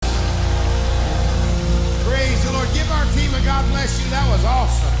God bless you. That was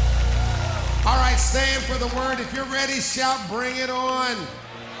awesome. All right, stand for the word. If you're ready, shout, bring it on.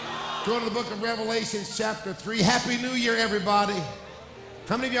 Go to the book of Revelation, chapter 3. Happy New Year, everybody.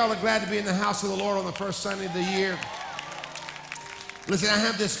 How many of y'all are glad to be in the house of the Lord on the first Sunday of the year? Listen, I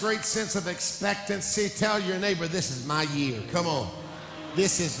have this great sense of expectancy. Tell your neighbor, this is my year. Come on.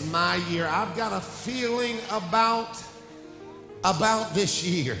 This is my year. I've got a feeling about this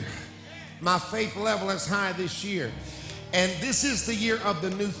year. My faith level is high this year. And this is the year of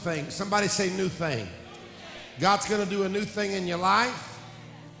the new thing. Somebody say new thing. God's going to do a new thing in your life.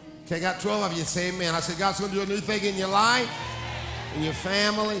 Okay, I got 12 of you say amen. I said God's going to do a new thing in your life, in your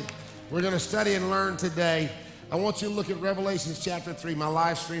family. We're going to study and learn today. I want you to look at Revelation chapter 3. My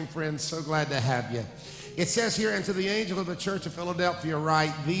live stream friends, so glad to have you. It says here, and to the angel of the church of Philadelphia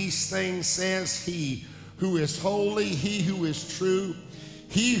write, these things says he who is holy, he who is true,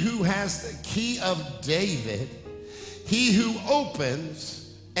 he who has the key of David, he who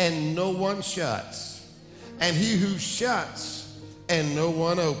opens and no one shuts, and he who shuts and no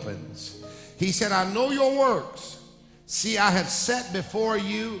one opens. He said, I know your works. See, I have set before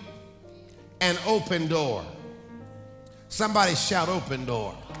you an open door. Somebody shout open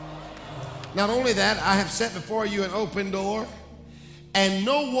door. Not only that, I have set before you an open door, and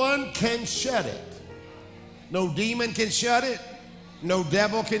no one can shut it. No demon can shut it. No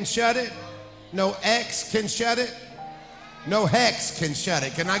devil can shut it. No ex can shut it. No hex can shut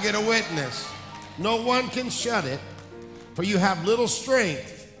it. Can I get a witness? No one can shut it, for you have little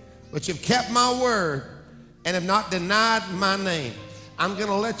strength, but you've kept my word and have not denied my name. I'm going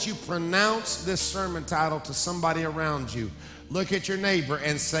to let you pronounce this sermon title to somebody around you. Look at your neighbor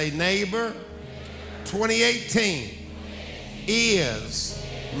and say, neighbor, 2018 is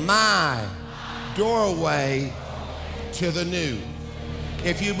my doorway to the new.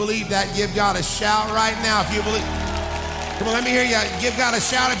 If you believe that, give God a shout right now. If you believe, come on, let me hear you. Give God a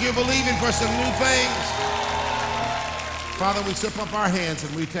shout if you're believing for some new things. Father, we slip up our hands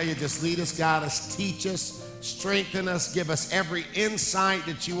and we tell you, just lead us, guide us, teach us, strengthen us, give us every insight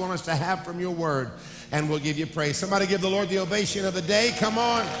that you want us to have from your word, and we'll give you praise. Somebody give the Lord the ovation of the day. Come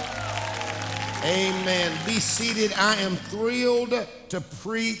on. Amen. Be seated. I am thrilled to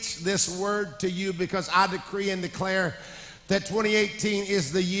preach this word to you because I decree and declare that 2018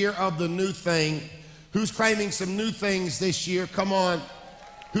 is the year of the new thing. Who's claiming some new things this year? Come on.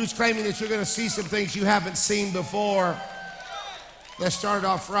 Who's claiming that you're going to see some things you haven't seen before? Let's start it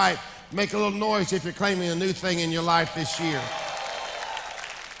off right. Make a little noise if you're claiming a new thing in your life this year.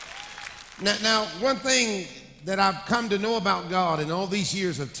 Now, one thing that I've come to know about God in all these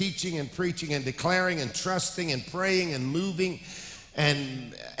years of teaching and preaching and declaring and trusting and praying and moving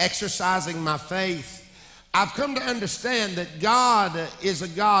and exercising my faith, I've come to understand that God is a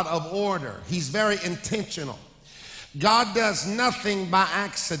God of order. He's very intentional. God does nothing by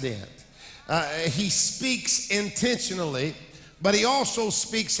accident. He speaks intentionally, but he also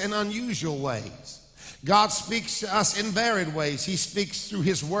speaks in unusual ways. God speaks to us in varied ways. He speaks through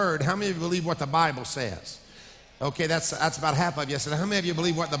his word. How many of you believe what the Bible says? Okay, that's about half of you. So how many of you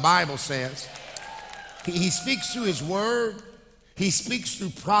believe what the Bible says? He speaks through his word. He speaks through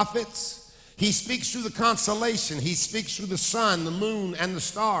prophets. He speaks through the constellation. He speaks through the sun, the moon, and the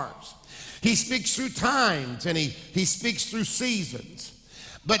stars. He speaks through times, and he speaks through seasons.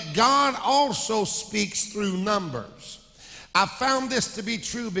 But God also speaks through numbers. I found this to be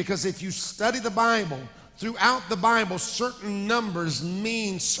true because if you study the Bible, throughout the Bible, certain numbers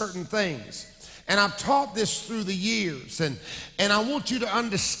mean certain things. And I've taught this through the years. And I want you to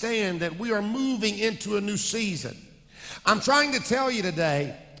understand that we are moving into a new season. I'm trying to tell you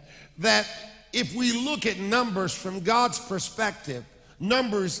today that if we look at numbers from God's perspective,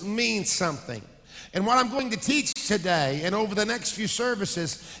 numbers mean something. And what I'm going to teach today and over the next few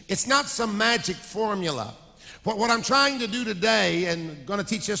services, it's not some magic formula. What I'm trying to do today, and going to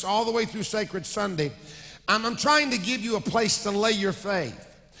teach this all the way through Sacred Sunday, I'm trying to give you a place to lay your faith.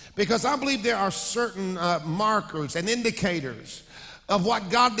 Because I believe there are certain markers and indicators of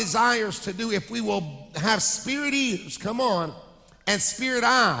what God desires to do if we will have spirit ears, come on, and spirit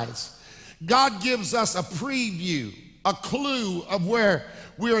eyes. God gives us a preview, a clue of where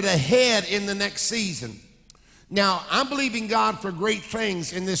we're to head in the next season. Now, I'm believing God for great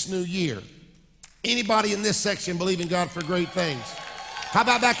things in this new year. Anybody in this section believe in God for great things? How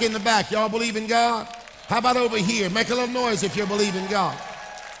about back in the back? Y'all believe in God? How about over here? Make a little noise if you believe in God.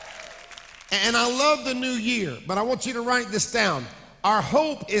 And I love the new year, but I want you to write this down. Our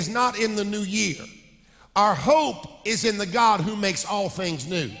hope is not in the new year. Our hope is in the God who makes all things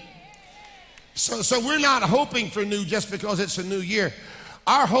new. So we're not hoping for new just because it's a new year.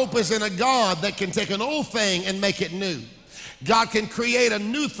 Our hope is in a God that can take an old thing and make it new. God can create a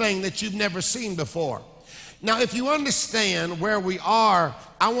new thing that you've never seen before. Now, if you understand where we are,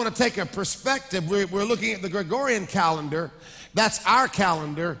 I want to take a perspective. We're looking at the Gregorian calendar. That's our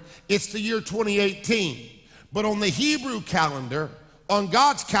calendar. It's the year 2018. But on the Hebrew calendar, on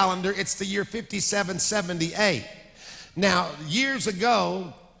God's calendar, it's the year 5778. Now, years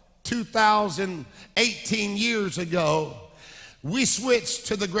ago, 2018 years ago, we switched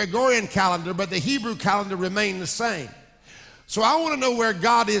to the Gregorian calendar, but the Hebrew calendar remained the same. So I want to know where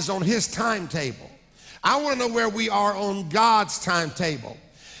God is on his timetable. I want to know where we are on God's timetable.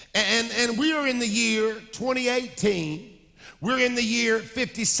 And we are in the year 2018. We're in the year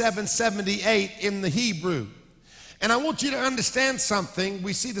 5778 in the Hebrew. And I want you to understand something.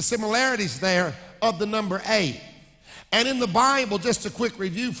 We see the similarities there of the number 8. And in the Bible, just a quick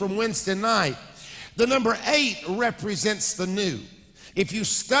review from Wednesday night, the number 8 represents the new. If you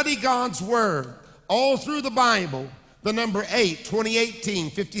study God's word all through the Bible, the number 8, 2018,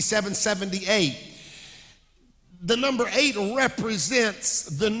 5778, the number 8 represents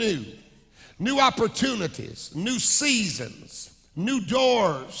the new. New opportunities, new seasons, new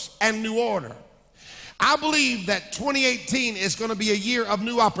doors, and new order. I believe that 2018 is going to be a year of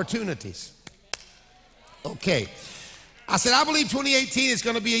new opportunities. Okay. I said, I believe 2018 is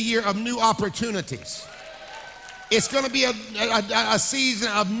going to be a year of new opportunities. It's going to be a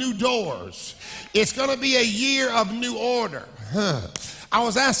season of new doors. It's going to be a year of new order. I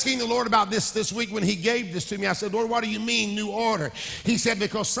was asking the Lord about this week when he gave this to me. I said, Lord, what do you mean new order? He said,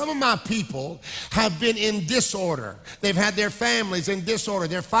 because some of my people have been in disorder. They've had their families in disorder.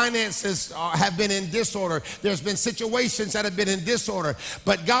 Their finances have been in disorder. There's been situations that have been in disorder.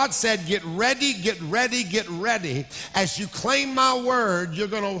 But God said, get ready, get ready, get ready. As you claim my word, you're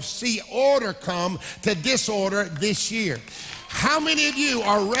going to see order come to disorder this year. How many of you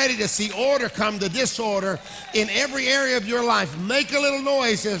are ready to see order come to disorder in every area of your life? Make a little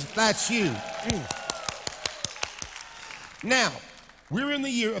noise if that's you. Now, we're in the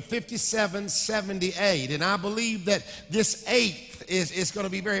year of 5778, and I believe that this 8th is going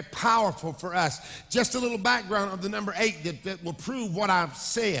to be very powerful for us. Just a little background of the number 8 that will prove what I've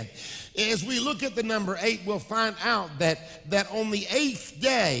said. As we look at the number 8, we'll find out that on the 8th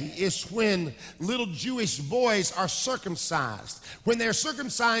day is when little Jewish boys are circumcised. When they're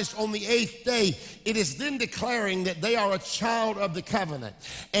circumcised on the 8th day, it is then declaring that they are a child of the covenant.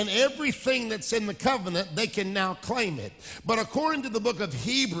 And everything that's in the covenant, they can now claim it. But according to the book of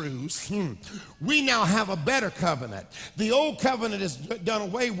Hebrews, we now have a better covenant. The old covenant is done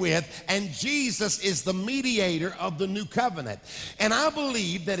away with, and Jesus is the mediator of the new covenant. And I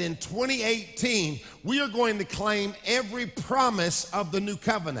believe that in 2018, we are going to claim every promise of the new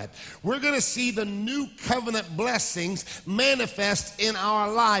covenant. We're going to see the new covenant blessings manifest in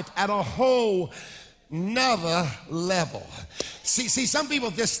our life at a whole nother level. See, some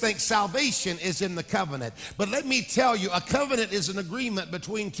people just think salvation is in the covenant. But let me tell you, a covenant is an agreement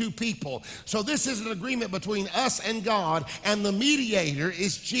between two people. So this is an agreement between us and God, and the mediator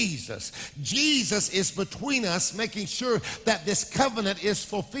is Jesus. Jesus is between us, making sure that this covenant is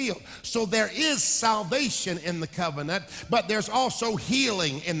fulfilled. So there is salvation in the covenant, but there's also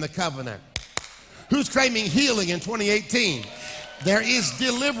healing in the covenant. Who's claiming healing in 2018? There is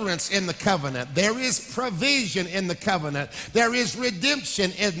deliverance in the covenant. There is provision in the covenant. There is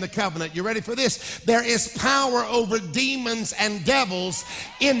redemption in the covenant. You ready for this? There is power over demons and devils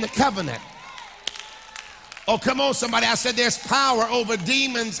in the covenant. Oh, come on, somebody. I said there's power over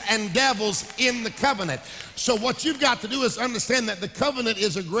demons and devils in the covenant. So what you've got to do is understand that the covenant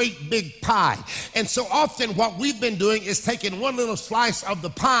is a great big pie. And so often what we've been doing is taking one little slice of the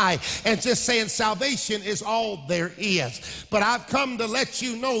pie and just saying salvation is all there is. But I've come to let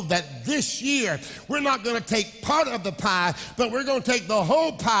you know that this year we're not going to take part of the pie, but we're going to take the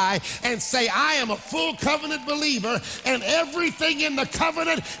whole pie and say, I am a full covenant believer, and everything in the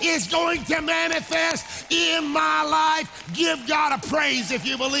covenant is going to manifest in my life. Give God a praise if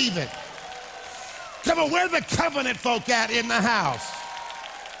you believe it. Come on, where the covenant folk at in the house?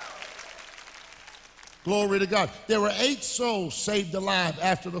 Glory to God. There were 8 souls saved alive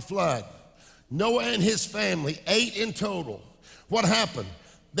after the flood. Noah and his family, 8 in total. What happened?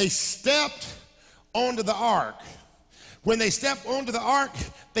 They stepped onto the ark. When they stepped onto the ark,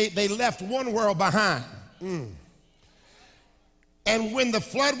 they left one world behind. And when the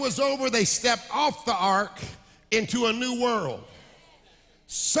flood was over, they stepped off the ark into a new world.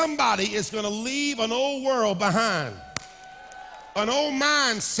 Somebody is going to leave an old world behind, an old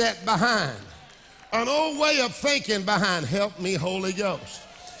mindset behind, an old way of thinking behind. Help me, Holy Ghost.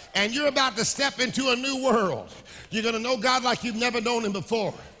 And you're about to step into a new world. You're going to know God like you've never known him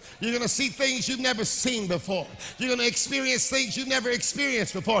before. You're going to see things you've never seen before. You're going to experience things you've never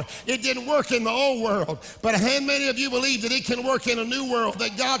experienced before. It didn't work in the old world, but how many of you believe that it can work in a new world,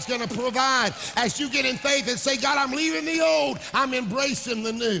 that God's going to provide as you get in faith and say, God, I'm leaving the old, I'm embracing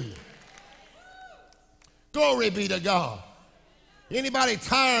the new. Glory be to God. Anybody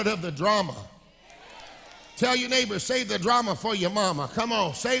tired of the drama? Tell your neighbor, save the drama for your mama. Come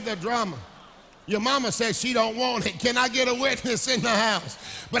on, save the drama. Your mama says she don't want it. Can I get a witness in the house?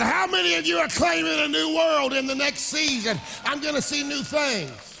 But how many of you are claiming a new world in the next season? I'm going to see new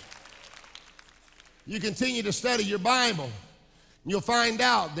things. You continue to study your Bible, and you'll find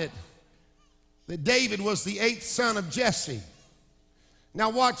out that David was the 8th son of Jesse. Now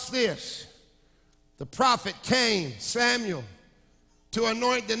watch this. The prophet came, Samuel, to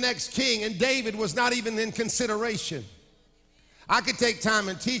anoint the next king, and David was not even in consideration. I could take time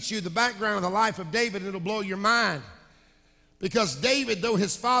and teach you the background of the life of David, and it'll blow your mind. Because David, though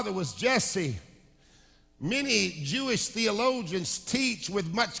his father was Jesse, many Jewish theologians teach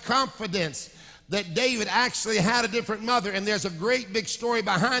with much confidence that David actually had a different mother, and there's a great big story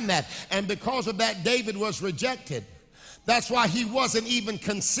behind that. And because of that, David was rejected. That's why he wasn't even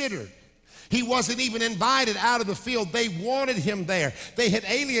considered. He wasn't even invited out of the field. They wanted him there. They had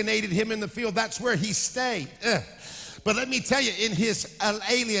alienated him in the field. That's where he stayed. But let me tell you, in his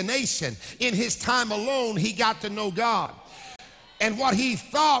alienation, in his time alone, he got to know God. And what he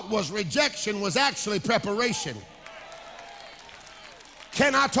thought was rejection was actually preparation.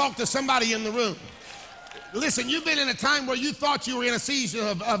 Can I talk to somebody in the room? Listen, you've been in a time where you thought you were in a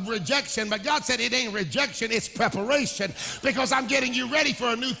season of rejection, but God said it ain't rejection, it's preparation, because I'm getting you ready for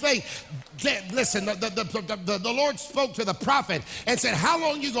a new thing. Listen, the Lord spoke to the prophet and said, how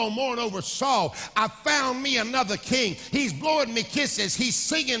long you gonna mourn over Saul? I found me another king. He's blowing me kisses. He's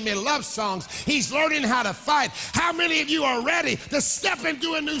singing me love songs. He's learning how to fight. How many of you are ready to step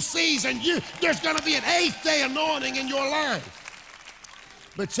into a new season? There's gonna be an 8th day anointing in your life.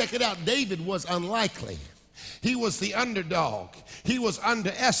 But check it out, David was unlikely. He was the underdog. He was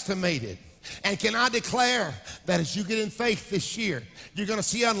underestimated. And can I declare that as you get in faith this year, you're going to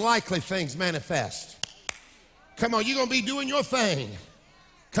see unlikely things manifest. Come on, you're going to be doing your thing.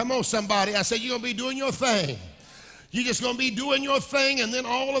 Come on, somebody. I said you're going to be doing your thing. You're just going to be doing your thing, and then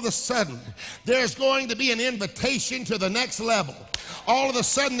all of a sudden, there's going to be an invitation to the next level. All of a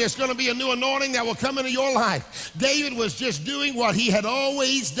sudden, there's going to be a new anointing that will come into your life. David was just doing what he had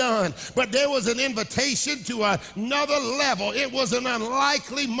always done, but there was an invitation to another level. It was an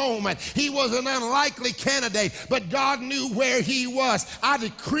unlikely moment. He was an unlikely candidate, but God knew where he was. I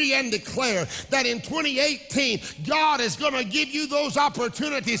decree and declare that in 2018, God is going to give you those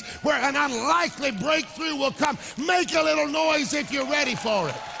opportunities where an unlikely breakthrough will come. Make a little noise if you're ready for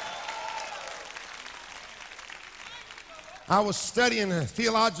it. I was studying a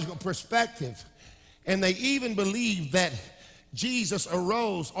theological perspective, and they even believe that Jesus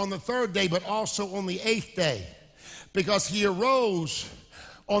arose on the 3rd day, but also on the 8th day, because he arose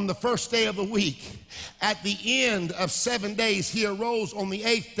on the 1st day of the week. At the end of 7 days, he arose on the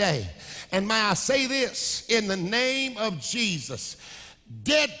 8th day. And may I say this, in the name of Jesus,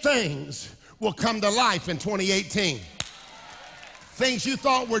 dead things will come to life in 2018. Things you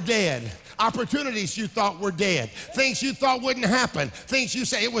thought were dead. Opportunities you thought were dead. Things you thought wouldn't happen. Things you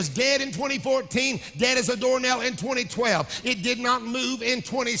say it was dead in 2014, dead as a doornail in 2012. It did not move in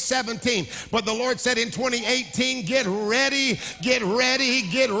 2017. But the Lord said in 2018, get ready, get ready,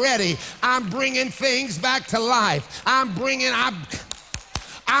 get ready. I'm bringing things back to life. I'm bringing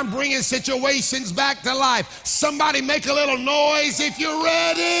situations back to life. Somebody make a little noise if you're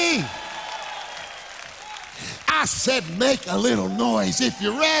ready. I said make a little noise if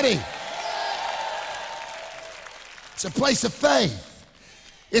you're ready. It's a place of faith.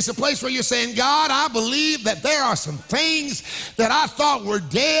 It's a place where you're saying, God, I believe that there are some things that I thought were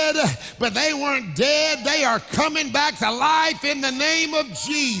dead, but they weren't dead. They are coming back to life in the name of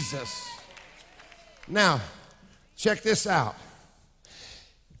Jesus. Now, check this out.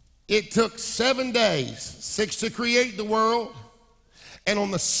 It took 7 days, 6 to create the world, and on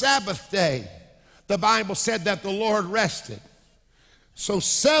the Sabbath day, the Bible said that the Lord rested. So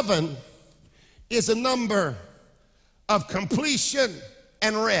 7 is a number of completion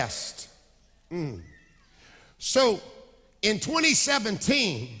and rest. So in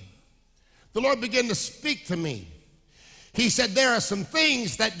 2017, the Lord began to speak to me. He said there are some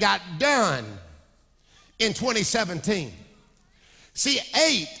things that got done in 2017. See,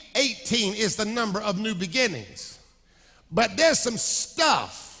 18 is the number of new beginnings. But there's some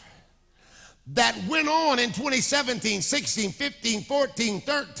stuff that went on in 2017, 16, 15, 14,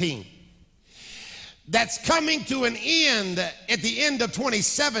 13, that's coming to an end at the end of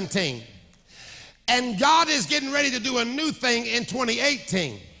 2017. And God is getting ready to do a new thing in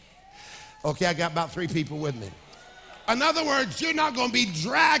 2018. Okay, I got about 3 people with me. In other words, you're not going to be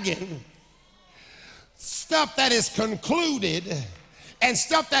dragging stuff that is concluded and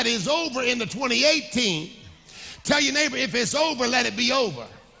stuff that is over into 2018. Tell your neighbor, if it's over, let it be over.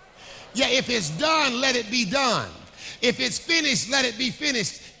 Yeah, if it's done, let it be done. If it's finished, let it be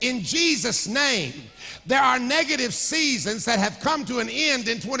finished. In Jesus' name, there are negative seasons that have come to an end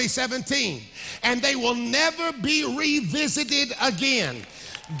in 2017, and they will never be revisited again.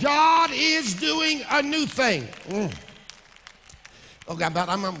 God is doing a new thing. Oh God,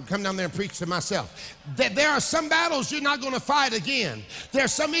 I'm going to come down there and preach to myself. That there are some battles you're not going to fight again.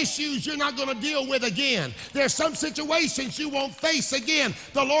 There's some issues you're not going to deal with again. There's some situations you won't face again.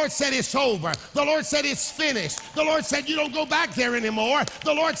 The Lord said it's over. The Lord said it's finished. The Lord said you don't go back there anymore.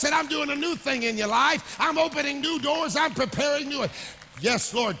 The Lord said I'm doing a new thing in your life. I'm opening new doors. I'm preparing new.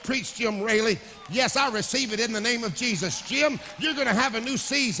 Yes, Lord. Preach, Jim Raley. Yes, I receive it in the name of Jesus. Jim, you're going to have a new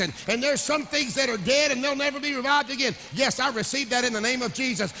season. And there's some things that are dead and they'll never be revived again. Yes, I receive that in the name of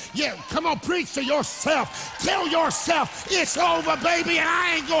Jesus. Yeah, come on, preach to yourself. Tell yourself, it's over, baby, and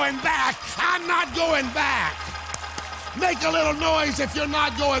I ain't going back. I'm not going back. Make a little noise if you're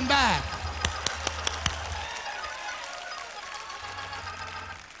not going back.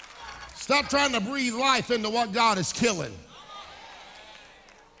 Stop trying to breathe life into what God is killing.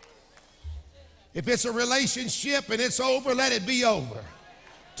 If it's a relationship and it's over, let it be over.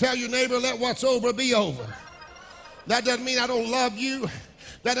 Tell your neighbor, let what's over be over. That doesn't mean I don't love you.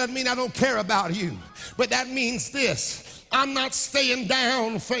 That doesn't mean I don't care about you. But that means this: I'm not staying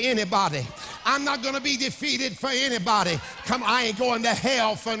down for anybody. I'm not going to be defeated for anybody. Come on, I ain't going to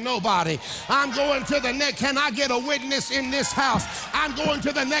hell for nobody. I'm going to the next. Can I get a witness in this house? I'm going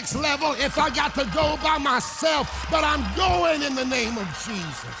to the next level if I got to go by myself, but I'm going in the name of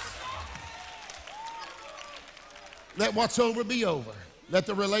Jesus. Let what's over be over. Let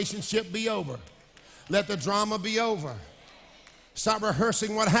the relationship be over. Let the drama be over. Stop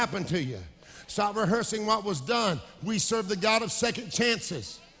rehearsing what happened to you. Stop rehearsing what was done. We serve the God of second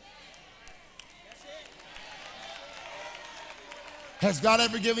chances. Has God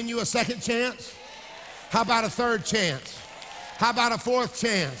ever given you a second chance? How about a third chance? How about a fourth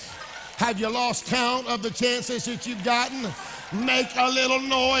chance? Have you lost count of the chances that you've gotten? Make a little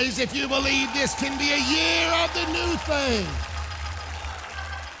noise if you believe this can be a year of the new thing.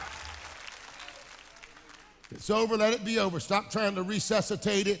 If it's over, let it be over. Stop trying to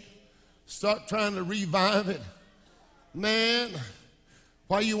resuscitate it. Start trying to revive it. Man,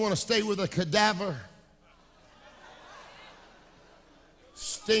 why you want to stay with a cadaver?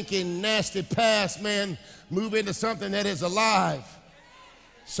 Stinking, nasty past, man. Move into something that is alive.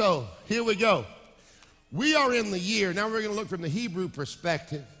 So, here we go. We are in the year, now we're going to look from the Hebrew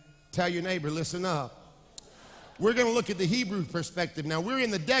perspective. Tell your neighbor, listen up. We're going to look at the Hebrew perspective. Now, we're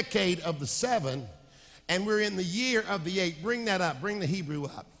in the decade of the 7, and we're in the year of the 8. Bring that up. Bring the Hebrew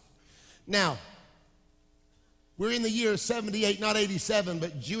up. Now, we're in the year 78, not 87,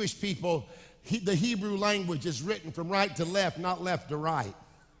 but Jewish people, the Hebrew language is written from right to left, not left to right.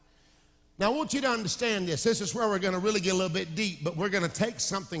 Now, I want you to understand this. This is where we're going to really get a little bit deep, but we're going to take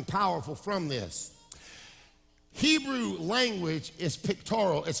something powerful from this. Hebrew language is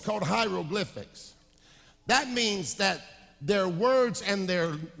pictorial. It's called hieroglyphics. That means that their words and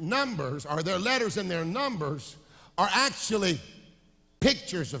their numbers, or their letters and their numbers, are actually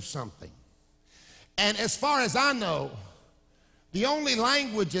pictures of something. And as far as I know, the only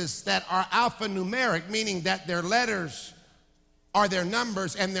languages that are alphanumeric, meaning that their letters are their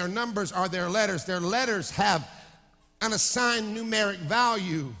numbers and their numbers are their letters have an assigned numeric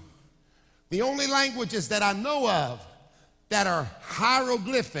value. The only languages that I know of that are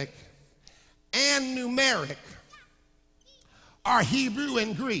hieroglyphic and numeric are Hebrew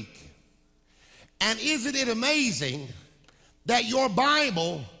and Greek. And isn't it amazing that your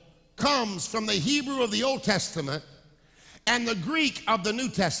Bible comes from the Hebrew of the Old Testament and the Greek of the New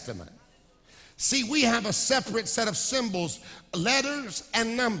Testament? See, we have a separate set of symbols, letters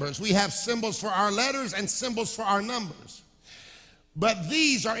and numbers. We have symbols for our letters and symbols for our numbers. But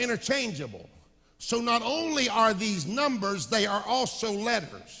these are interchangeable. So not only are these numbers, they are also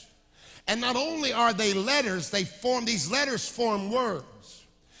letters. And not only are they letters, these letters form words.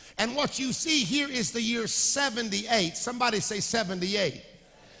 And what you see here is the year 78. Somebody say 78.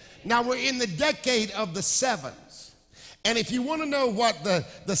 Now we're in the decade of the 7s. And if you want to know what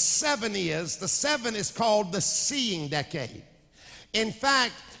the 7 is, the 7 is called the seeing decade. In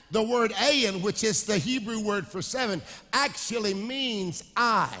fact, the word ayin, which is the Hebrew word for 7, actually means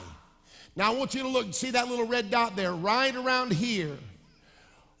eye. Now I want you to look, see that little red dot there? Right around here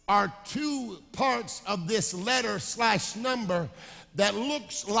are 2 parts of this letter / number that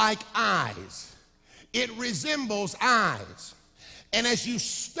looks like eyes. It resembles eyes. And as you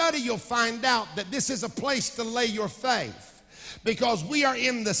study, you'll find out that this is a place to lay your faith, because we are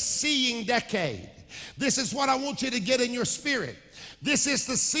in the seeing decade. This is what I want you to get in your spirit. This is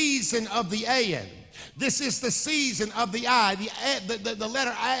the season of the ayin. This is the season of the eye. The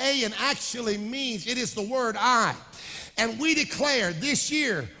letter ayin actually means, it is the word eye. And we declare this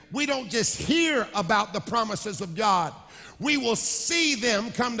year, we don't just hear about the promises of God, we will see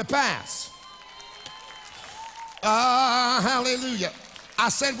them come to pass. Hallelujah. I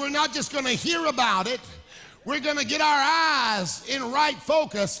said we're not just going to hear about it, we're going to get our eyes in right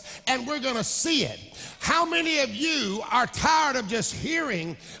focus and we're going to see it. How many of you are tired of just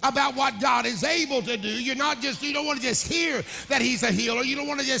hearing about what God is able to do? You don't want to just hear that he's a healer. You don't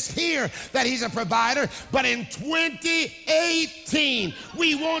want to just hear that he's a provider. But in 2018,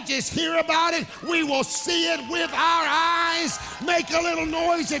 we won't just hear about it. We will see it with our eyes. Make a little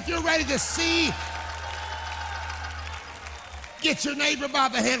noise if you're ready to see. Get your neighbor by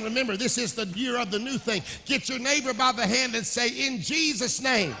the hand. Remember, this is the year of the new thing. Get your neighbor by the hand and say, in Jesus'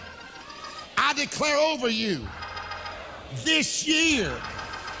 name, I declare over you, this year,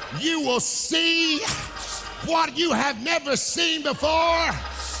 you will see what you have never seen before.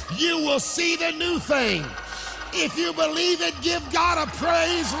 You will see the new thing. If you believe it, give God a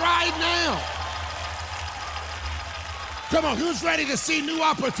praise right now. Come on, who's ready to see new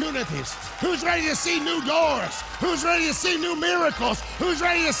opportunities? Who's ready to see new doors? Who's ready to see new miracles? Who's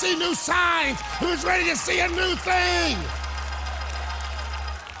ready to see new signs? Who's ready to see a new thing?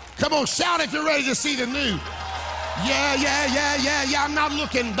 Come on, shout if you're ready to see the new. Yeah. I'm not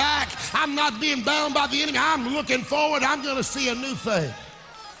looking back. I'm not being bound by the enemy. I'm looking forward. I'm going to see a new thing.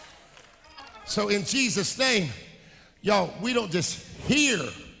 So in Jesus' name, y'all, we don't just hear.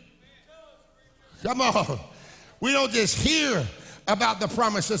 Come on. We don't just hear about the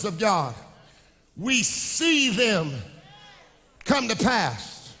promises of God. We see them come to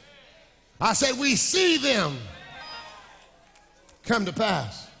pass. I said we see them come to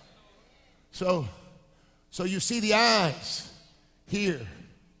pass. So you see the eyes here.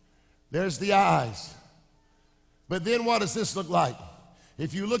 There's the eyes. But then what does this look like?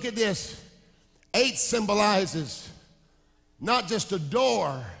 If you look at this, 8 symbolizes not just a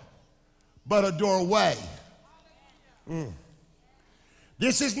door, but a doorway.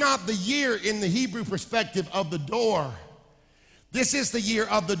 This is not the year in the Hebrew perspective of the door. This is the year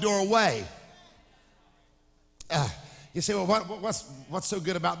of the doorway. You say, well, what's so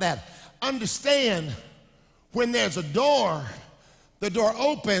good about that? Understand, when there's a door, the door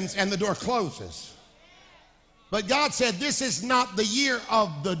opens and the door closes. But God said this is not the year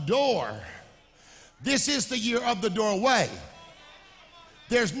of the door. This is the year of the doorway.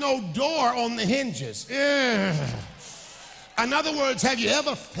 There's no door on the hinges. In other words, have you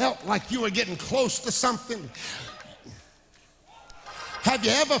ever felt like you were getting close to something? Have you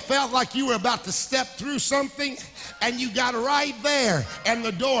ever felt like you were about to step through something and you got right there and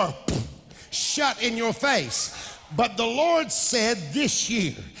the door shut in your face? But the Lord said this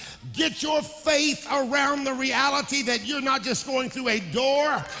year, get your faith around the reality that you're not just going through a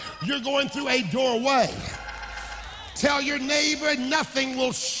door, you're going through a doorway. Tell your neighbor, nothing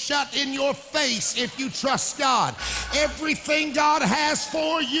will shut in your face if you trust God. Everything God has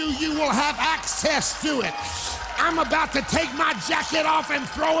for you, you will have access to it. I'm about to take my jacket off and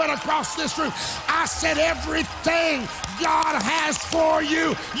throw it across this room. I said everything God has for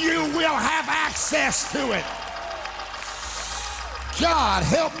you, you will have access to it. God,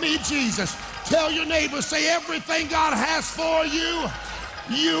 help me, Jesus. Tell your neighbor, say everything God has for you,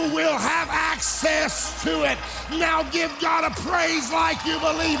 you will have access to it. Now give God a praise like you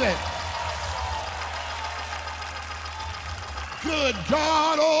believe it. Good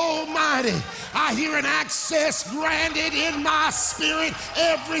God Almighty, I hear an access granted in my spirit.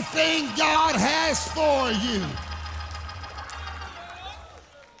 Everything God has for you,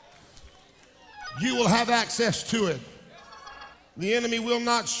 you will have access to it. The enemy will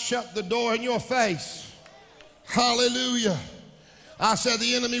not shut the door in your face. Hallelujah. I said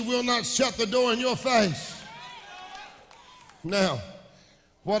the enemy will not shut the door in your face. Now,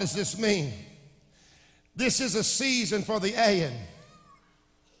 what does this mean? This is a season for the ayin.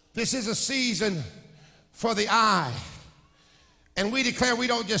 This is a season for the eye. And we declare we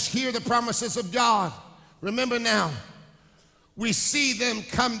don't just hear the promises of God. Remember now, we see them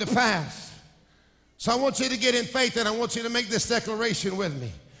come to pass. So I want you to get in faith, and I want you to make this declaration with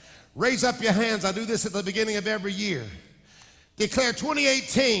me. Raise up your hands. I do this at the beginning of every year. Declare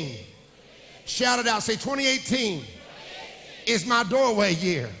 2018. Shout it out. Say 2018 is my doorway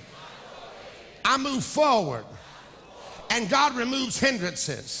year. I move forward, and God removes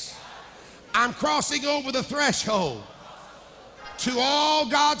hindrances. I'm crossing over the threshold to all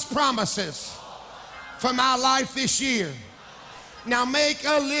God's promises for my life this year. Now make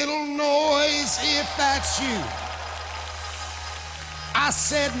a little noise if that's you. I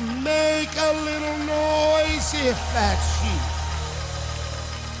said make a little noise if that's you.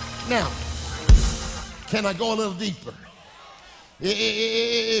 Now, can I go a little deeper?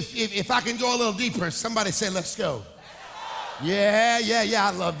 If I can go a little deeper, somebody say let's go. Yeah,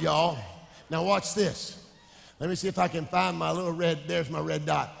 I love y'all. Now watch this. Let me see if I can find my little red, there's my red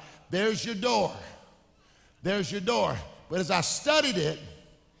dot. There's your door. There's your door. But as I studied it,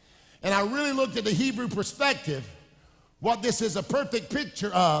 and I really looked at the Hebrew perspective, what this is a perfect picture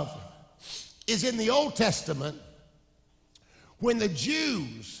of is in the Old Testament, when the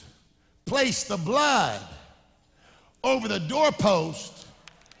Jews placed the blood over the doorpost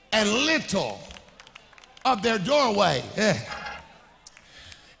and lintel of their doorway.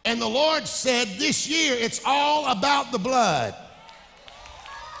 And the Lord said, this year it's all about the blood.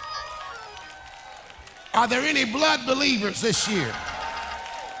 Are there any blood believers this year?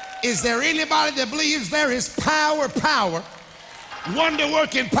 Is there anybody that believes there is power,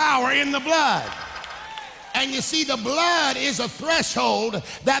 wonder-working power in the blood? And you see, the blood is a threshold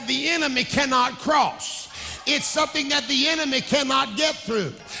that the enemy cannot cross. It's something that the enemy cannot get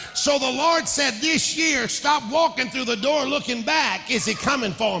through. So the Lord said this year, stop walking through the door looking back. Is he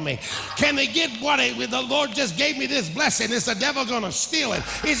coming for me? Can they get what the Lord just gave me this blessing? Is the devil going to steal it?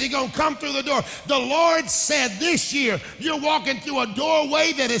 Is he going to come through the door? The Lord said this year, you're walking through a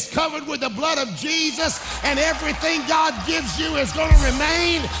doorway that is covered with the blood of Jesus, and everything God gives you is going to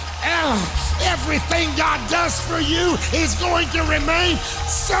remain. Everything God does for you is going to remain.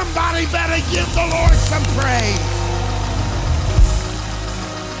 Somebody better give the Lord some praise.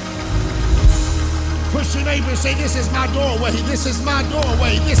 Push your neighbor and say, this is my doorway. This is my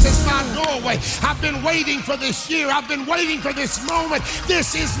doorway. This is my doorway. I've been waiting for this year. I've been waiting for this moment.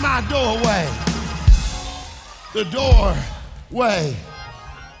 This is my doorway. The doorway.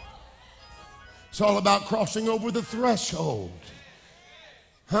 It's all about crossing over the threshold.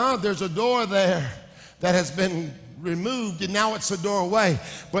 There's a door there that has been removed, and now it's a doorway,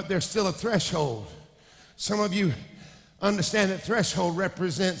 but there's still a threshold. Some of you understand that threshold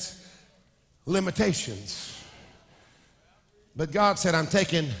represents limitations. But God said, I'm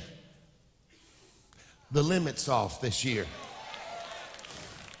taking the limits off this year.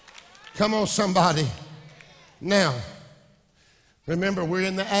 Come on, somebody. Now, remember, we're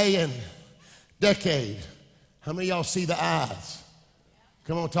in the A-N decade. How many of y'all see the eyes?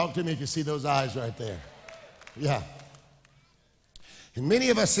 Come on, talk to me if you see those eyes right there. Yeah. And many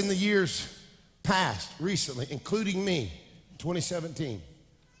of us in the years past, recently, including me, 2017,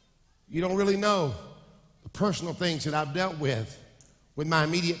 you don't really know the personal things that I've dealt with my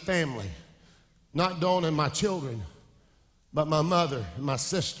immediate family. Not Dawn and my children, but my mother and my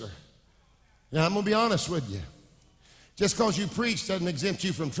sister. Now, I'm going to be honest with you. Just because you preach doesn't exempt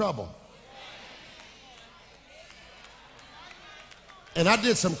you from trouble. And I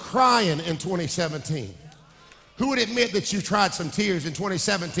did some crying in 2017. Who would admit that you tried some tears in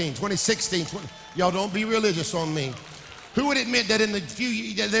 2017, 2016? Y'all don't be religious on me. Who would admit that in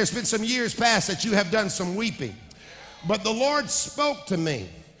there's been some years past that you have done some weeping? But the Lord spoke to me,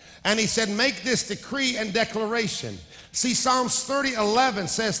 and he said, make this decree and declaration. See, Psalms 30:11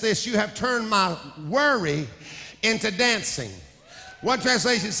 says this, you have turned my worry into dancing. One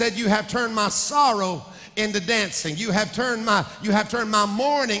translation said, you have turned my sorrow into dancing. You have turned my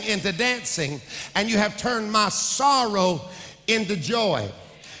mourning into dancing, and you have turned my sorrow into joy.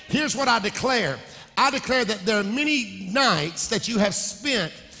 Here's what I declare. I declare that there are many nights that you have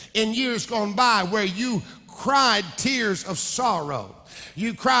spent in years gone by where you cried tears of sorrow.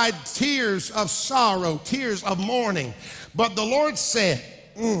 You cried tears of sorrow, tears of mourning. But the Lord said,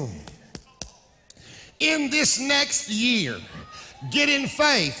 in this next year, get in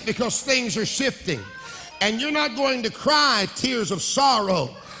faith, because things are shifting. And you're not going to cry tears of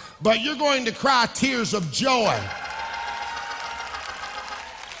sorrow, but you're going to cry tears of joy.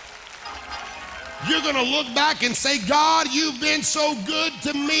 You're going to look back and say, God, you've been so good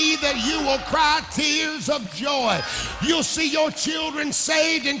to me that you will cry tears of joy. You'll see your children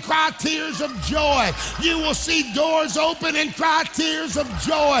saved and cry tears of joy. You will see doors open and cry tears of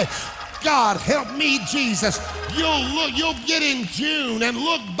joy. God, help me, Jesus. You'll get in June and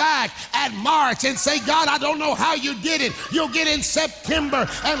look back at March and say, God, I don't know how you did it. You'll get in September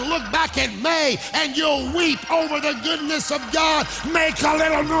and look back at May and you'll weep over the goodness of God. Make a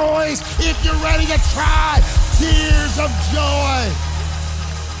little noise if you're ready to try tears of joy.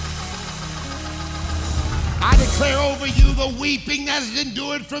 I declare over you the weeping that has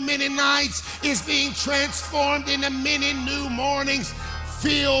endured for many nights is being transformed into many new mornings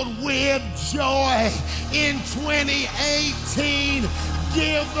filled with joy. In 2018,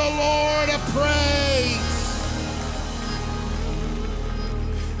 give the Lord a praise.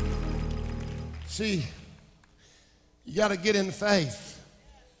 See, you got to get in faith.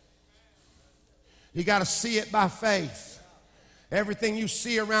 You got to see it by faith. Everything you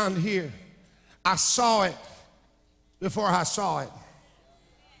see around here, I saw it before I saw it.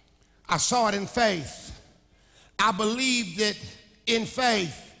 I saw it in faith. I believed it in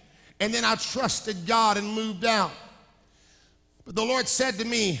faith. And then I trusted God and moved out. But the Lord said to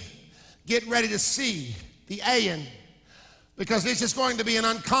me, get ready to see the Ayin, because this is going to be an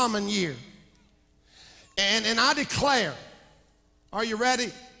uncommon year. And I declare, are you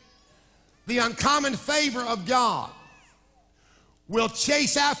ready? The uncommon favor of God will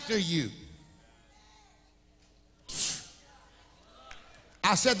chase after you.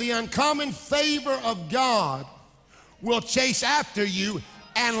 I said the uncommon favor of God will chase after you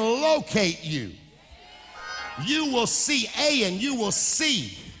and locate you. You will see and you will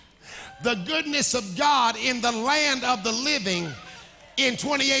see the goodness of God in the land of the living in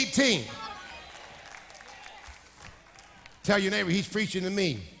 2018. Tell your neighbor, he's preaching to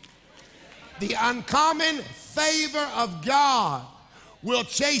me. The uncommon favor of God will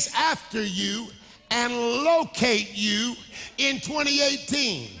chase after you and locate you in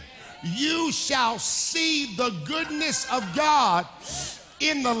 2018. You shall see the goodness of God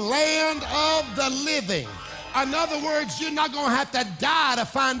in the land of the living. In other words, you're not going to have to die to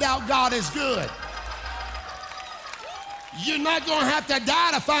find out God is good. You're not going to have to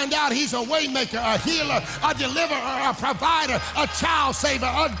die to find out he's a way maker, a healer, a deliverer, a provider, a child saver,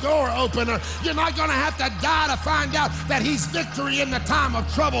 a door opener. You're not going to have to die to find out that he's victory in the time of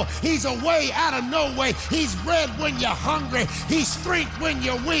trouble. He's a way out of no way. He's bread when you're hungry. He's strength when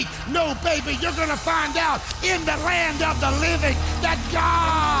you're weak. No, baby, you're going to find out in the land of the living that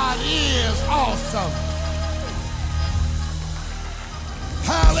God is awesome.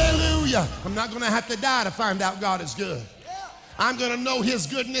 Hallelujah. I'm not going to have to die to find out God is good. I'm going to know his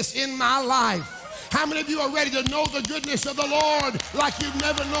goodness in my life. How many of you are ready to know the goodness of the Lord like you've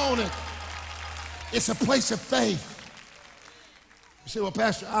never known it? It's a place of faith. You say, well,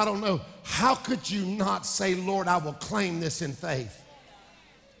 Pastor, I don't know. How could you not say, Lord, I will claim this in faith?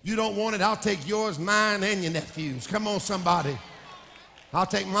 You don't want it, I'll take yours, mine, and your nephews. Come on, somebody. I'll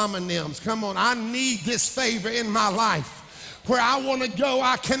take mama and them's. Come on, I need this favor in my life. Where I want to go,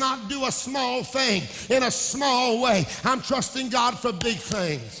 I cannot do a small thing in a small way. I'm trusting God for big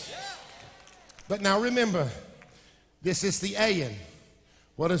things. But now remember, this is the Ayin.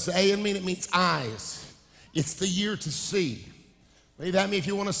 What does the Ayin mean? It means eyes. It's the year to see. Maybe that means if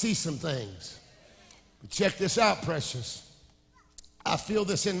you want to see some things. But check this out, precious. I feel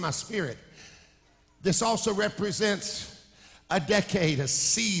this in my spirit. This also represents a decade, a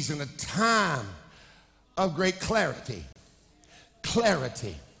season, a time of great clarity.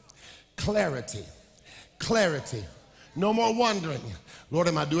 Clarity, clarity, clarity. No more wondering, Lord,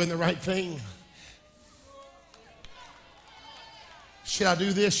 am I doing the right thing? Should I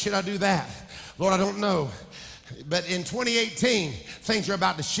do this? Should I do that? Lord, I don't know. But in 2018, things are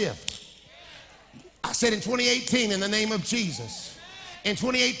about to shift. I said in 2018, in the name of Jesus. In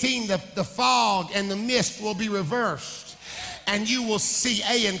 2018, the fog and the mist will be reversed. And you will see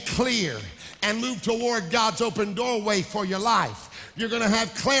Ayin clear and move toward God's open doorway for your life. You're going to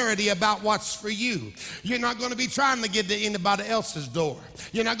have clarity about what's for you. You're not going to be trying to get to anybody else's door.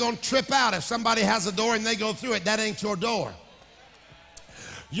 You're not going to trip out if somebody has a door and they go through it. That ain't your door.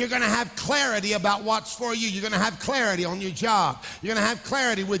 You're going to have clarity about what's for you. You're going to have clarity on your job. You're going to have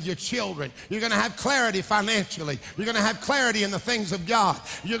clarity with your children. You're going to have clarity financially. You're going to have clarity in the things of God.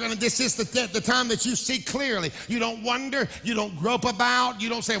 This is the time that you see clearly. You don't wonder. You don't grope about. You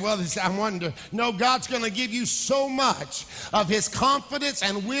don't say, well, I wonder. No, God's going to give you so much of his confidence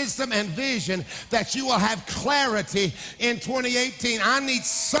and wisdom and vision that you will have clarity in 2018. I need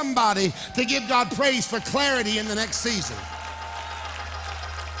somebody to give God praise for clarity in the next season.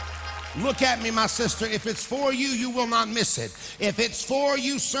 Look at me, my sister. If it's for you, you will not miss it. If it's for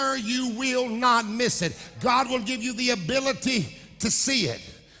you, sir, you will not miss it. God will give you the ability to see it.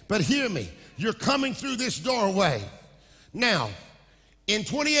 But hear me, you're coming through this doorway. Now, In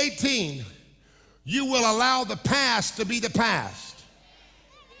 2018, you will allow the past to be the past.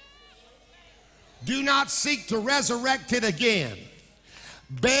 Do not seek to resurrect it again.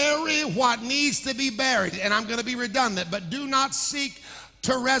 Bury what needs to be buried. And I'm going to be redundant, but do not seek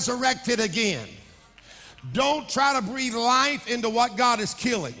to resurrect it again. Don't try to breathe life into what God is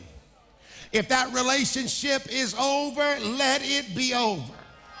killing. If that relationship is over, let it be over.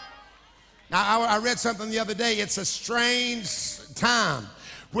 Now, I read something the other day. It's a strange time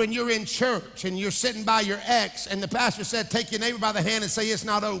when you're in church and you're sitting by your ex and the pastor said, take your neighbor by the hand and say, it's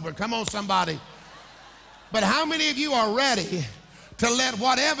not over. Come on, somebody. But how many of you are ready to let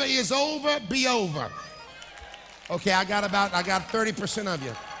whatever is over be over? Okay, I got 30% of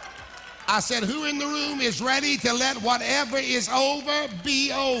you. I said, who in the room is ready to let whatever is over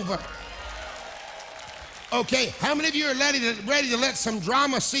be over? Okay, how many of you are ready to let some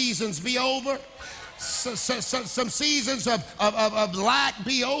drama seasons be over? Some seasons of lack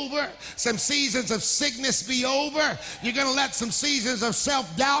be over. Some seasons of sickness be over. You're going to let some seasons of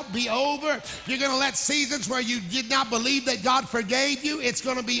self-doubt be over. You're going to let seasons where you did not believe that God forgave you. It's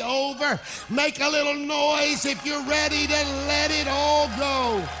going to be over. Make a little noise if you're ready to let it all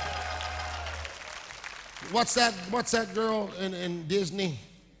go. What's that girl in Disney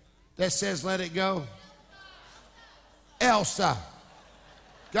that says let it go? Elsa.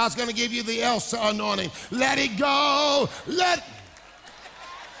 God's going to give you the Elsa anointing. Let it go.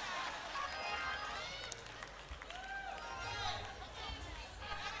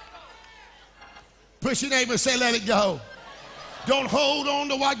 Push your neighbor and say, let it go. Don't hold on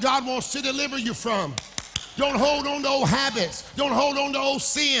to what God wants to deliver you from. Don't hold on to old habits. Don't hold on to old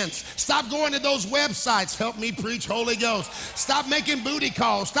sins. Stop going to those websites. Help me preach, Holy Ghost. Stop making booty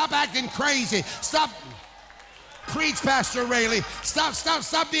calls. Stop acting crazy. Stop. Preach, Pastor Rayleigh.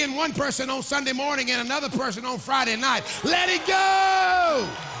 Stop being one person on Sunday morning and another person on Friday night. Let it go.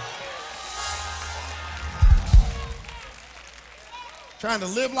 Trying to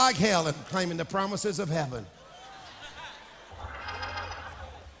live like hell and claiming the promises of heaven.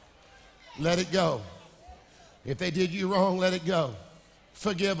 Let it go. If they did you wrong, let it go.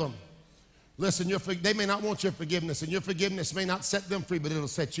 Forgive them. Listen, they may not want your forgiveness, and your forgiveness may not set them free, but it'll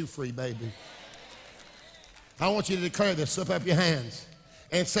set you free, baby. I want you to declare this. Slip up your hands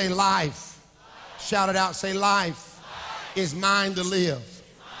and say life. Shout it out. Say life is mine to live.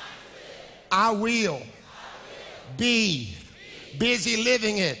 I will be busy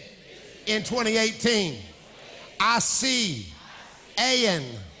living it in 2018. I see Ayan,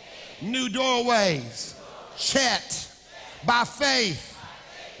 new doorways. Chet, by faith,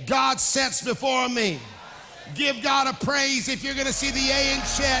 God sets before me. Give God a praise if you're going to see the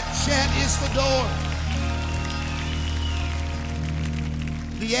Ayan Chet. Chet is the door.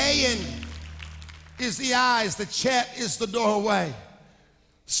 The Ayan is the eyes. The Chet is the doorway.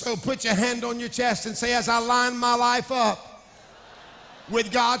 So put your hand on your chest and say, as I line my life up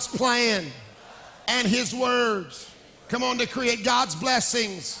with God's plan and His words, come on, to create God's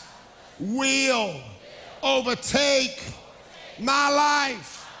blessings, will overtake my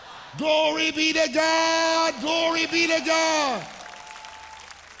life. Glory be to God. Glory be to God.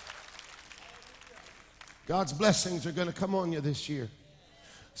 God's blessings are going to come on you this year.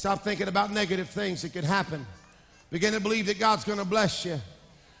 Stop thinking about negative things that could happen. Begin to believe that God's going to bless you.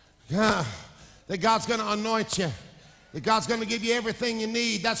 That God's going to anoint you. That God's going to give you everything you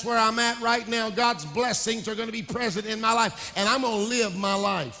need. That's where I'm at right now. God's blessings are going to be present in my life. And I'm going to live my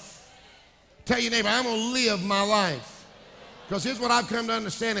life. Tell your neighbor, I'm going to live my life. Because here's what I've come to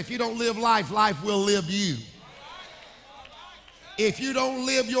understand. If you don't live life, life will live you. If you don't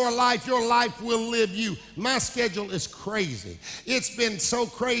live your life will live you. My schedule is crazy. It's been so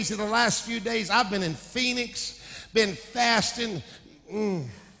crazy the last few days. I've been in Phoenix, been fasting.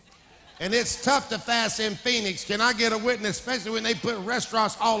 And it's tough to fast in Phoenix. Can I get a witness? Especially when they put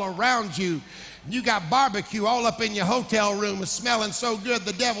restaurants all around you. You got barbecue all up in your hotel room. It's smelling so good.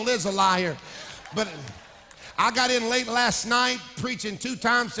 The devil is a liar. But I got in late last night preaching 2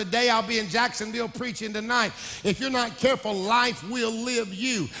 times today. I'll be in Jacksonville preaching tonight. If you're not careful, life will live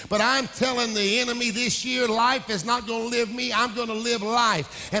you. But I'm telling the enemy this year, life is not going to live me. I'm going to live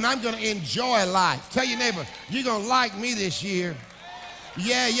life. And I'm going to enjoy life. Tell your neighbor, you're going to like me this year.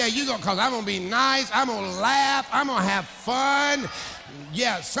 Yeah, you're going to, because I'm going to be nice. I'm going to laugh. I'm going to have fun.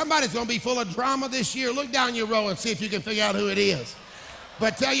 Yeah, somebody's going to be full of drama this year. Look down your row and see if you can figure out who it is.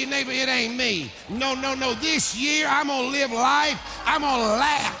 But tell your neighbor, it ain't me. No. This year, I'm going to live life. I'm going to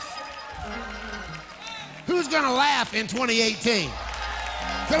laugh. Who's going to laugh in 2018?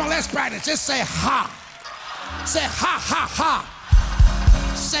 Come on, let's practice. Just say ha. Say ha, ha,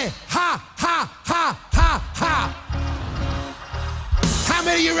 ha. Say ha, ha, ha, ha, ha. How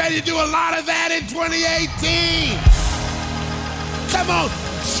many of you ready to do a lot of that in 2018? Come on,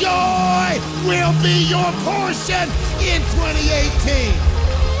 joy will be your portion in 2018.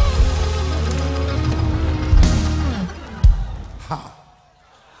 Ha.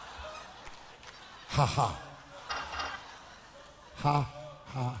 Ha ha. Ha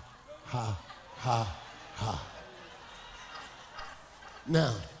ha ha ha ha.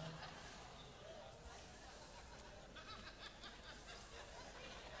 Now,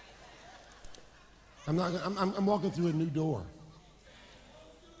 I'm walking through a new door.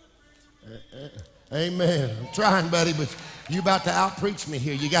 Amen. I'm trying, buddy, but you about to out-preach me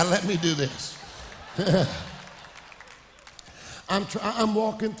here. You got to let me do this. I'm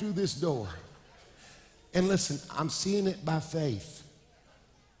walking through this door. And listen, I'm seeing it by faith.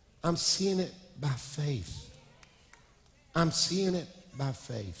 I'm seeing it by faith. I'm seeing it by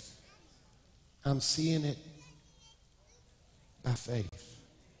faith. I'm seeing it by faith.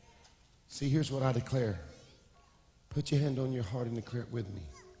 See, here's what I declare. Put your hand on your heart and declare it with me.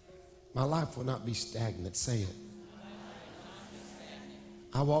 My life will not be stagnant. Say it.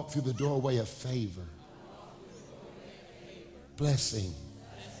 I walk through the doorway of favor, blessing,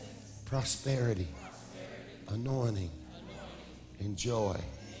 prosperity, anointing, and joy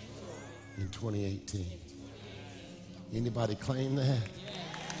in 2018. Anybody claim that?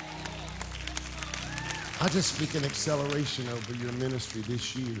 I just speak an acceleration over your ministry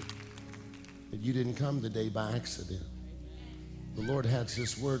this year, that you didn't come today by accident. The Lord has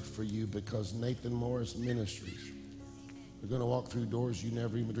this word for you because Nathan Morris Ministries are going to walk through doors you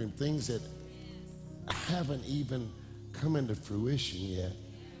never even dreamed, things that haven't even come into fruition yet.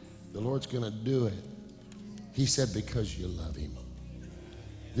 The Lord's going to do it. He said, because you love him.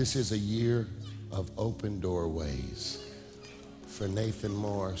 This is a year of open doorways for Nathan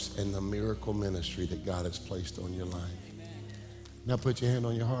Morris and the miracle ministry that God has placed on your life. Now put your hand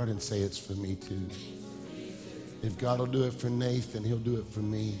on your heart and say, it's for me too. If God will do it for Nathan, he'll do it for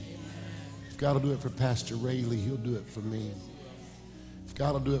me. If God will do it for Pastor Rayleigh, he'll do it for me. If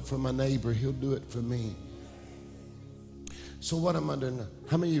God will do it for my neighbor, he'll do it for me. So what am I doing?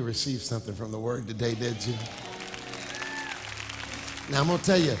 How many of you received something from the word today, did you? Now I'm going to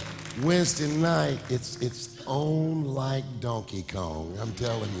tell you, Wednesday night, it's on like Donkey Kong, I'm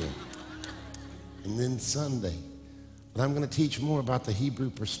telling you. And then Sunday. But I'm going to teach more about the Hebrew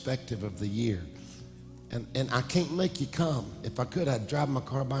perspective of the year. And I can't make you come. If I could, I'd drive my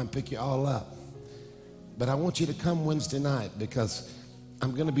car by and pick you all up. But I want you to come Wednesday night because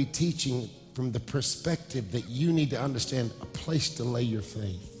I'm going to be teaching from the perspective that you need to understand a place to lay your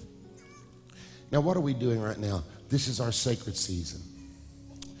faith. Now, what are we doing right now? This is our sacred season.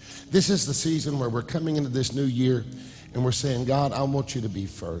 This is the season where we're coming into this new year and we're saying, God, I want you to be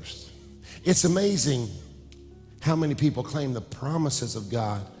first. It's amazing how many people claim the promises of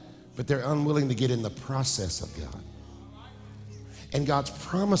God, but they're unwilling to get in the process of God. And God's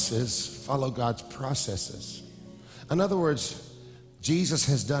promises follow God's processes. In other words, Jesus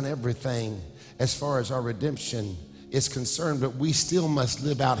has done everything as far as our redemption is concerned, but we still must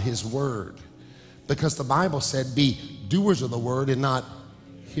live out his word. Because the Bible said, be doers of the word and not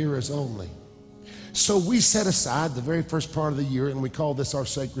hearers only. So we set aside the very first part of the year and we call this our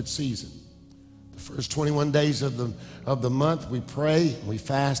sacred season. First 21 days of the month, we pray, we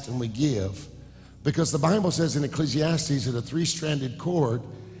fast, and we give. Because the Bible says in Ecclesiastes that a three-stranded cord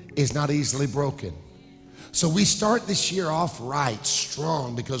is not easily broken. So we start this year off right,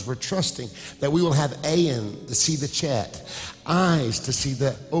 strong, because we're trusting that we will have Ayin to see the chat, eyes to see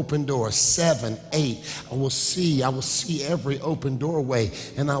the open door, 7, 8. I will see every open doorway,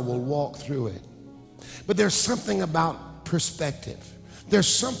 and I will walk through it. But there's something about perspective. There's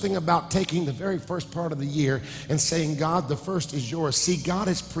something about taking the very first part of the year and saying, God, the first is yours. See, God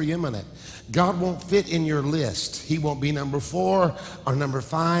is preeminent. God won't fit in your list. He won't be number 4 or number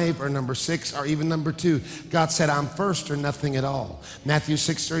 5 or number 6 or even number 2. God said, I'm first or nothing at all. Matthew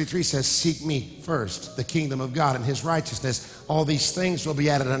 6:33 says, seek me first, the kingdom of God and his righteousness. All these things will be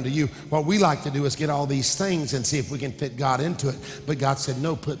added unto you. What we like to do is get all these things and see if we can fit God into it. But God said,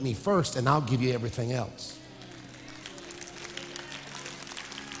 no, put me first and I'll give you everything else.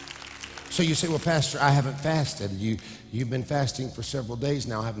 So you say, well, Pastor, I haven't fasted. You've been fasting for several days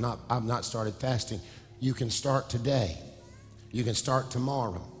now. I've not started fasting. You can start today. You can start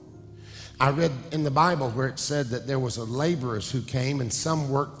tomorrow. I read in the Bible where it said that there was laborers who came, and some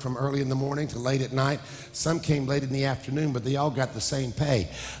worked from early in the morning to late at night. Some came late in the afternoon, but they all got the same pay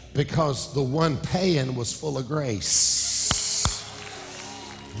because the one paying was full of grace.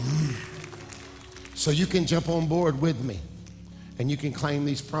 So you can jump on board with me and you can claim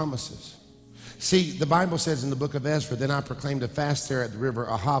these promises. See, the Bible says in the book of Ezra, then I proclaimed a fast there at the river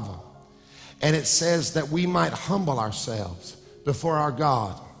Ahava. And it says that we might humble ourselves before our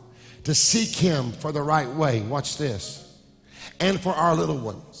God to seek him for the right way. Watch this. And for our little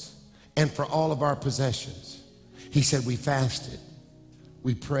ones and for all of our possessions. He said we fasted,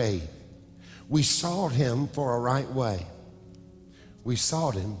 we prayed, we sought him for a right way. We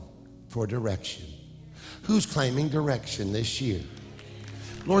sought him for direction. Who's claiming direction this year?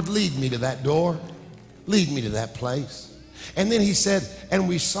 Lord, lead me to that door. Lead me to that place. And then he said, and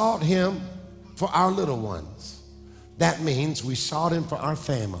we sought him for our little ones. That means we sought him for our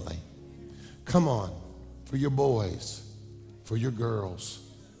family. Come on, for your boys, for your girls,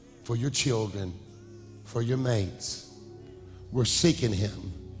 for your children, for your mates. We're seeking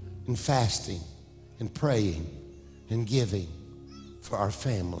him and fasting and praying and giving for our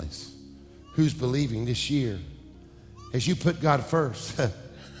families. Who's believing this year, as you put God first, that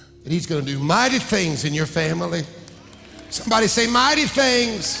he's going to do mighty things in your family? Somebody say mighty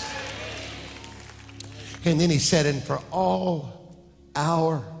things. And then he said, and for all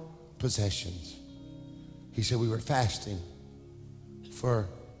our possessions. He said we were fasting for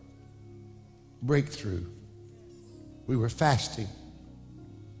breakthrough. We were fasting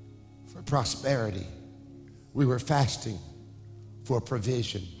for prosperity. We were fasting for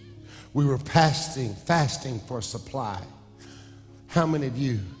provision. We were fasting for supply. How many of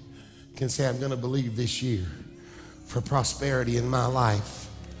you can say, I'm going to believe this year for prosperity in my life?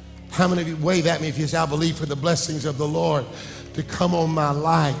 How many of you wave at me if you say, I believe for the blessings of the Lord to come on my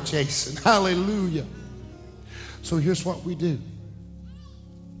life, Jason? Hallelujah. So here's what we do.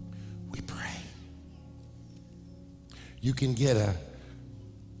 We pray. You can get a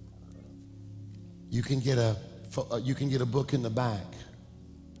book in the back,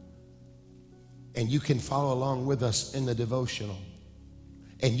 and you can follow along with us in the devotional,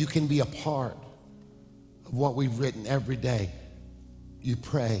 and you can be a part of what we've written every day. You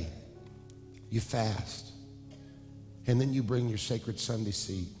pray, you fast, and then you bring your sacred Sunday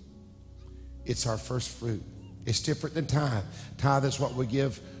seed. It's our first fruit. It's different than tithe. Tithe is what we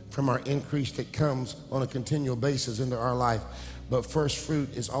give from our increase that comes on a continual basis into our life. But first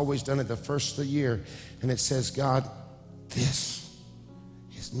fruit is always done at the first of the year. And it says, God, this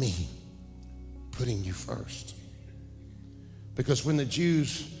is me putting you first. Because when the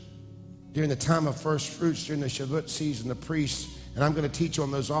Jews, during the time of first fruits, during the Shavuot season, the priests, and I'm going to teach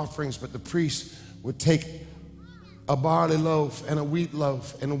on those offerings, but the priests would take a barley loaf and a wheat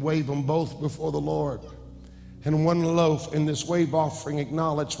loaf and wave them both before the Lord. And one loaf in this wave offering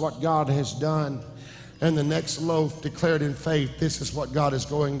acknowledged what God has done. And the next loaf declared in faith, this is what God is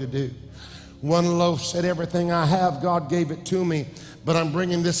going to do. One loaf said, everything I have, God gave it to me. But I'm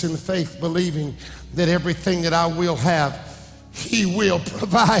bringing this in faith, believing that everything that I will have, he will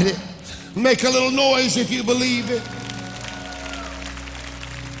provide it. Make a little noise if you believe it.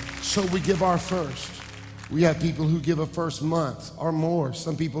 So we give our first. We have people who give a first month or more.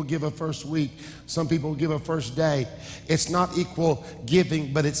 Some people give a first week. Some people give a first day. It's not equal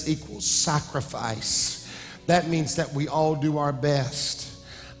giving, but it's equal sacrifice. That means that we all do our best.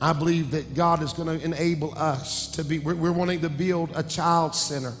 I believe that God is going to enable us to be, we're wanting to build a child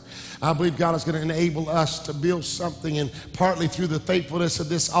center. I believe God is going to enable us to build something, and partly through the faithfulness of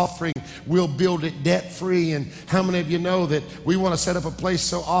this offering, we'll build it debt-free. And how many of you know that we want to set up a place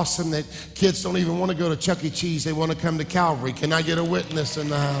so awesome that kids don't even want to go to Chuck E. Cheese, they want to come to Calvary? Can I get a witness in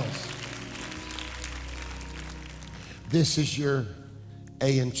the house? This is your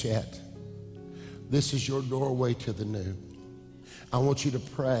A in Chet. This is your doorway to the new. I want you to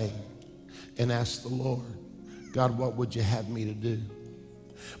pray and ask the Lord, God, what would you have me to do?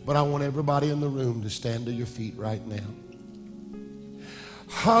 But I want everybody in the room to stand to your feet right now.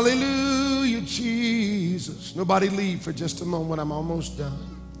 Hallelujah, Jesus. Nobody leave for just a moment. I'm almost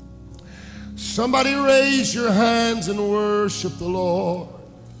done. Somebody raise your hands and worship the Lord.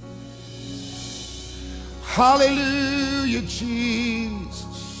 Hallelujah,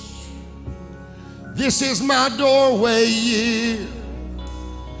 Jesus. This is my doorway year.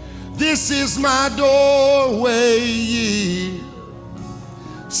 This is my doorway year.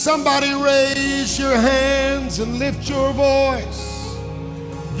 Somebody raise your hands and lift your voice.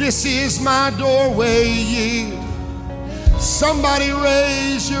 This is my doorway year. Somebody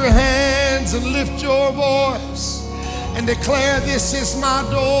raise your hands and lift your voice and declare, this is my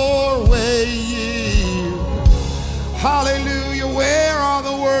doorway year. Hallelujah. Where are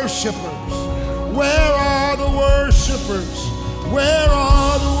the worshipers? Where are the worshipers? Where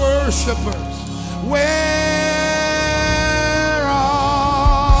are the worshipers? Where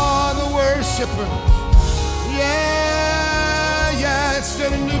are the worshipers? Yeah, it's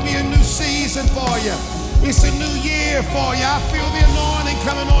going to be a new season. season for you. It's a new year for you. I feel the anointing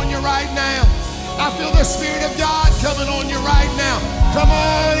coming on you right now. I feel the Spirit of God coming on you right now. Come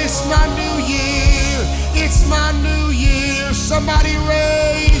on, it's my new year. It's my new year. Somebody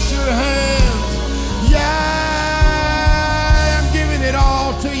raise your hands. Yeah, I'm giving it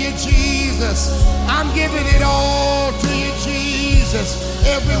all to you, Jesus. I'm giving it all to you, Jesus.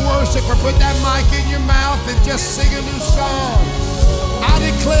 Every worshiper, put that mic in your mouth and just sing a new song. I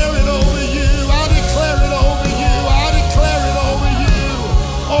declare it over you. I declare it over you. I declare it over you.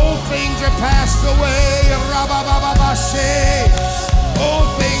 Old things are passed away.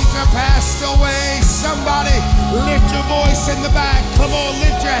 Old things are passed away. Somebody lift your voice in the back. Come on,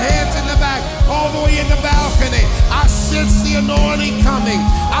 lift your hands in the back. All the way in the balcony. I sense the anointing coming.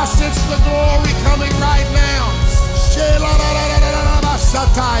 I sense the glory coming right now.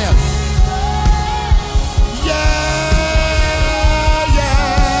 Yeah.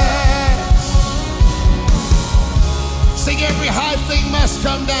 Sing, every high thing must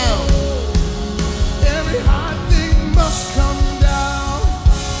come down. Every high thing must come down.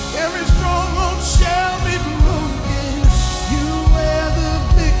 Every stronghold shall be broken. You wear the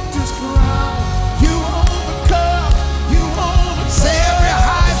victor's crown. You overcome. You overcome. Say, every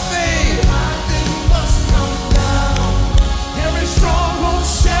high thing. Every high thing must come down. Every stronghold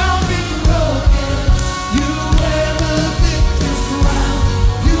shall be broken. You wear the victor's crown.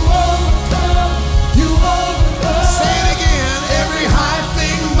 You overcome. You overcome. Say it again. Every high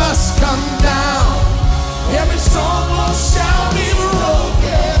thing must come down. Every stronghold shall be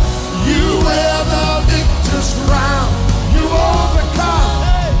broken. You wear the victor's crown. You overcome.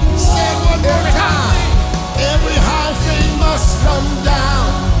 Say it one more time. Every high thing must come down.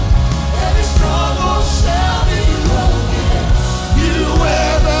 Every stronghold shall be broken. You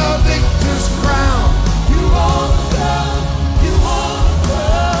wear the victor's crown. You overcome. You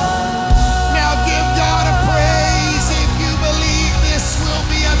overcome. Now give God a praise if you believe this will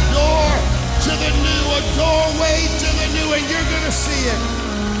be a door to the new, a doorway to the new, and you're going to see it.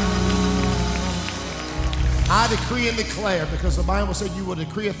 I decree and declare, because the Bible said you will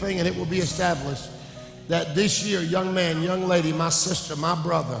decree a thing and it will be established, that this year, young man, young lady, my sister, my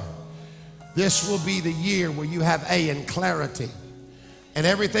brother, this will be the year where you have and clarity. And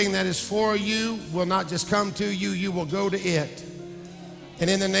everything that is for you will not just come to you, you will go to it. And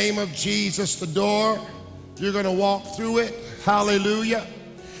in the name of Jesus, the door, you're going to walk through it. Hallelujah.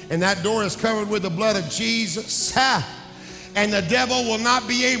 And that door is covered with the blood of Jesus. Ha! And the devil will not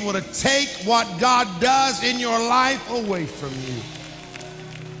be able to take what God does in your life away from you.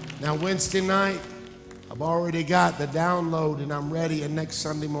 Now, Wednesday night, I've already got the download and I'm ready. And next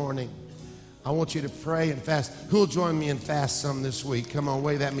Sunday morning, I want you to pray and fast. Who'll join me and fast some this week? Come on,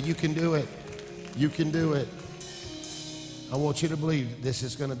 wave at me. You can do it. You can do it. I want you to believe this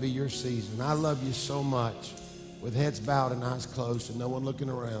is going to be your season. I love you so much. With heads bowed and eyes closed and no one looking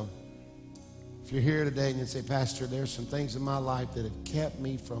around. If you're here today and you say, Pastor, there's some things in my life that have kept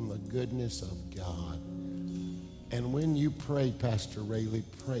me from the goodness of God. And when you pray, Pastor Rayleigh,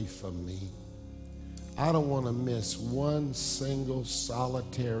 pray for me. I don't want to miss one single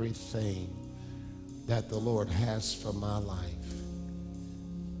solitary thing that the Lord has for my life.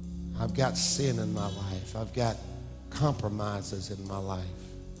 I've got sin in my life. I've got compromises in my life.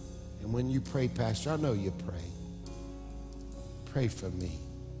 And when you pray, Pastor, I know you pray. Pray for me.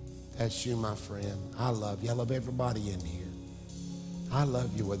 That's you, my friend. I love you. I love everybody in here. I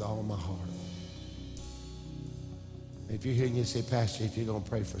love you with all my heart. If you're here and you say, Pastor, if you're going to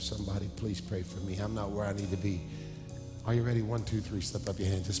pray for somebody, please pray for me. I'm not where I need to be. Are you ready? 1, 2, 3. Slip up your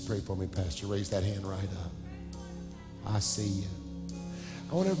hand. Just pray for me, Pastor. Raise that hand right up. I see you.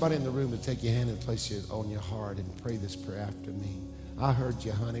 I want everybody in the room to take your hand and place it on your heart and pray this prayer after me. I heard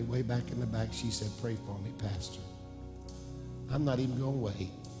you, honey, way back in the back. She said, pray for me, Pastor. I'm not even going to wait.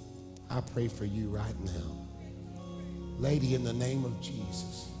 I pray for you right now. Lady, in the name of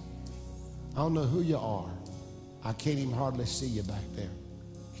Jesus, I don't know who you are. I can't even hardly see you back there.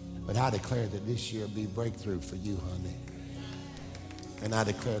 But I declare that this year will be breakthrough for you, honey. And I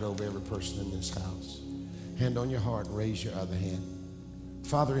declare it over every person in this house. Hand on your heart and raise your other hand.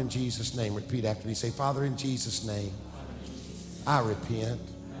 Father, in Jesus' name, repeat after me. Say, Father, in Jesus' name, I repent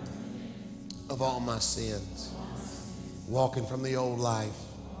of all my sins, walking from the old life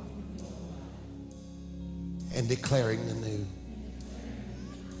and declaring the new.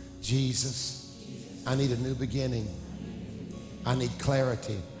 Jesus, I need a new beginning. I need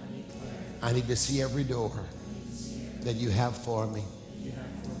clarity. I need to see every door that you have for me.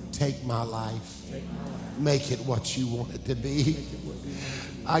 Take my life. Make it what you want it to be.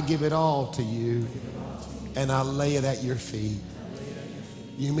 I give it all to you, and I lay it at your feet.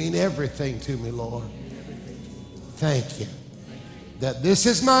 You mean everything to me, Lord. Thank you that this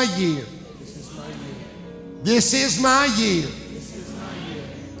is my year. This is my year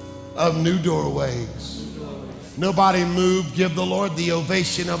of new doorways. Nobody move. Give the Lord the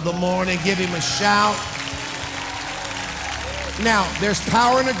ovation of the morning. Give him a shout. Now, there's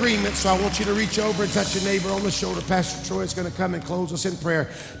power in agreement, so I want you to reach over and touch your neighbor on the shoulder. Pastor Troy is going to come and close us in prayer.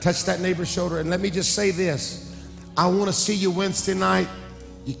 Touch that neighbor's shoulder. And let me just say this. I want to see you Wednesday night.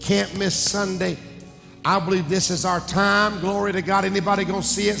 You can't miss Sunday. I believe this is our time. Glory to God. Anybody going to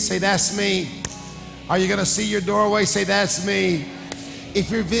see it? Say, that's me. Are you going to see your doorway? Say, that's me.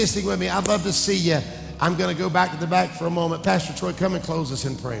 If you're visiting with me, I'd love to see you. I'm going to go back to the back for a moment. Pastor Troy, come and close us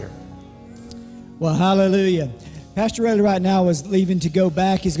in prayer. Well, hallelujah. Pastor Riley right now is leaving to go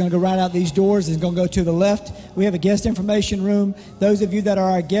back. He's going to go right out these doors. He's going to go to the left. We have a guest information room. Those of you that are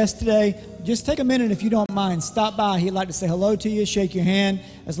our guests today, just take a minute if you don't mind. Stop by. He'd like to say hello to you, shake your hand,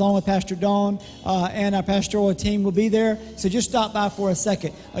 as long as Pastor Dawn and our pastoral team will be there. So just stop by for a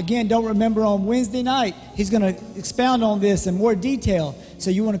second. Again, don't remember on Wednesday night, he's going to expound on this in more detail. So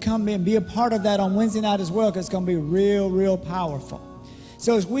you want to come in and be a part of that on Wednesday night as well, because it's going to be real, real powerful.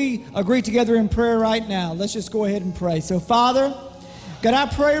 So as we agree together in prayer right now, let's just go ahead and pray. So Father, God, I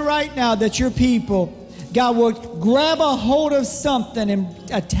pray right now that your people, God, will grab a hold of something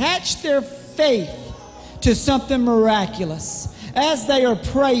and attach their faith to something miraculous. As they are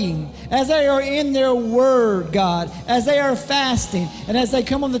praying, as they are in their word, God, as they are fasting, and as they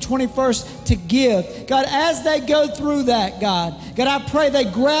come on the 21st to give, God, as they go through that, God, I pray they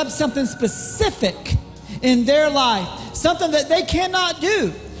grab something specific in their life, something that they cannot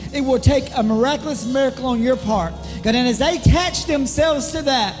do. It will take a miraculous miracle on your part, God, and as they attach themselves to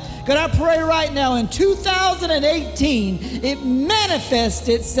that, God, I pray right now in 2018, it manifests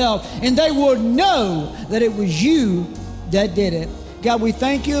itself, and they will know that it was you that did it. God, we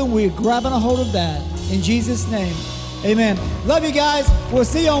thank you, and we're grabbing a hold of that. In Jesus' name, amen. Love you guys. We'll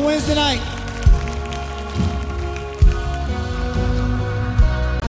see you on Wednesday night.